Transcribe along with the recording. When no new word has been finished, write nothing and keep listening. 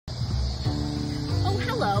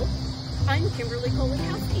I'm Kimberly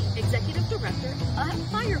Kolikowski, Executive Director at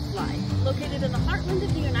Firefly, located in the heartland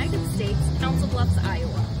of the United States, Council Bluffs,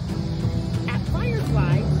 Iowa. At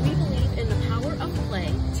Firefly, we believe in the power of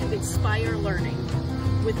play to inspire learning.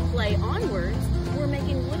 With Play Onwards, we're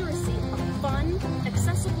making literacy a fun,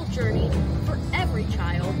 accessible journey for every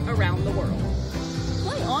child around the world.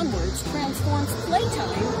 Play Onwards transforms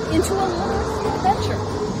playtime into a literacy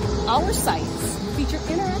adventure. Our sites feature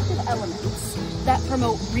interactive elements that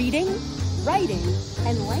promote reading, writing,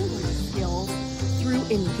 and language skills through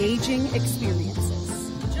engaging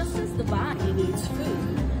experiences. Just as the body needs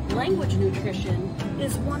food, language nutrition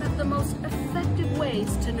is one of the most effective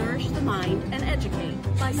ways to nourish the mind and educate.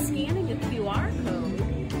 By scanning a QR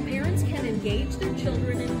code, parents can engage their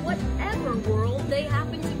children in whatever world they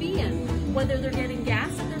happen to be in, whether they're getting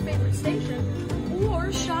gas at their favorite station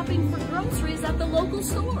or shopping for groceries at the local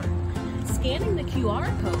store. Scanning the QR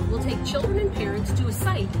code will take children and parents to a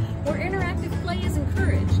site where interactive play is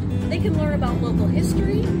encouraged. They can learn about local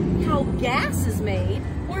history, how gas is made,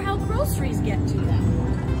 or how groceries get to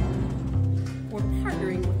them. We're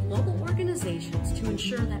partnering with local organizations to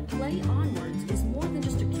ensure that Play Onwards is more than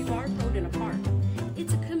just a QR code in a park.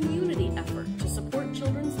 It's a community effort to support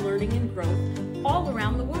children's learning and growth all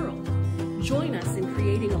around the world. Join us in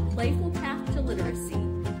creating a playful path to literacy.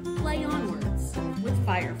 Play Onwards with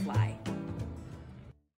Firefly.